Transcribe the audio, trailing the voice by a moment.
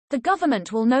The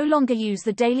government will no longer use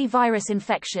the daily virus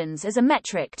infections as a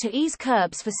metric to ease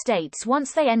curbs for states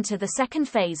once they enter the second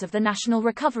phase of the National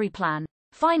Recovery Plan,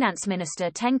 Finance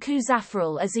Minister Tengku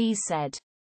Zafrul Aziz said.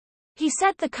 He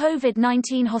said the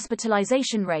COVID-19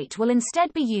 hospitalisation rate will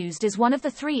instead be used as one of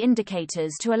the three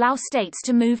indicators to allow states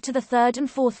to move to the third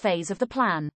and fourth phase of the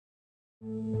plan.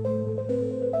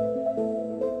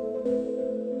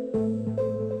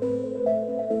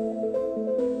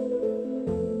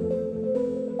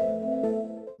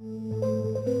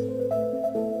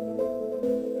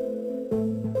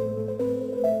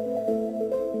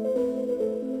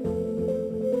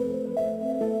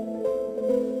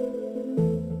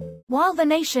 While the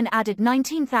nation added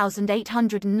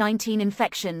 19,819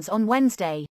 infections on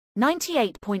Wednesday,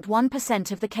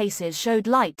 98.1% of the cases showed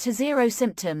light to zero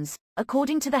symptoms,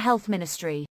 according to the Health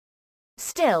Ministry.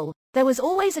 Still, there was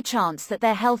always a chance that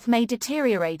their health may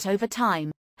deteriorate over time,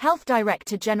 Health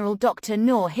Director General Dr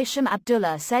Noor Hisham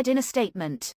Abdullah said in a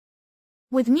statement.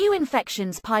 With new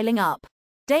infections piling up,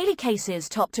 daily cases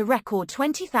topped a record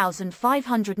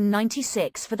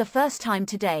 20,596 for the first time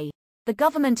today. The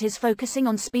government is focusing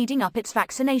on speeding up its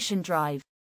vaccination drive.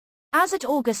 As at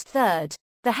August 3,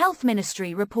 the Health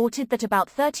Ministry reported that about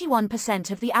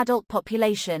 31% of the adult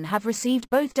population have received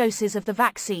both doses of the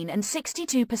vaccine and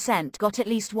 62% got at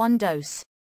least one dose.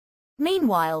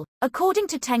 Meanwhile, according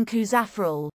to Tengku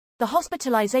Zafrul, the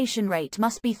hospitalisation rate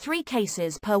must be 3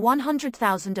 cases per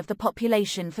 100,000 of the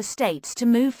population for states to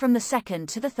move from the second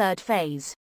to the third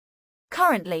phase.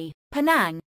 Currently,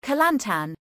 Penang,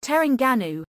 Kelantan,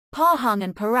 Terengganu, Pahang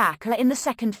and Perak are in the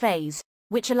second phase,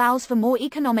 which allows for more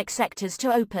economic sectors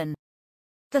to open.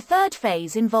 The third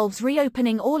phase involves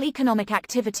reopening all economic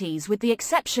activities with the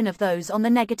exception of those on the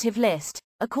negative list,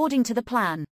 according to the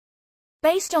plan.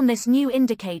 Based on this new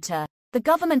indicator, the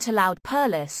government allowed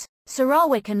Perlis,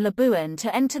 Sarawak and Labuan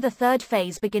to enter the third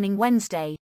phase beginning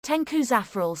Wednesday, Tengku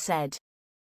Zafrul said.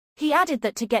 He added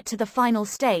that to get to the final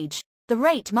stage, the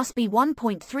rate must be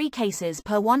 1.3 cases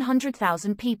per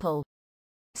 100,000 people.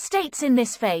 States in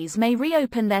this phase may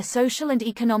reopen their social and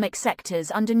economic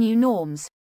sectors under new norms,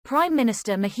 Prime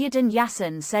Minister Muhyiddin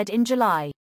Yassin said in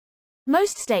July.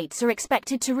 Most states are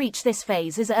expected to reach this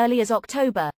phase as early as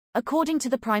October, according to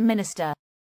the Prime Minister.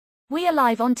 We are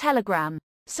live on Telegram.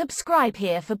 Subscribe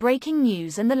here for breaking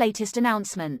news and the latest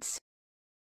announcements.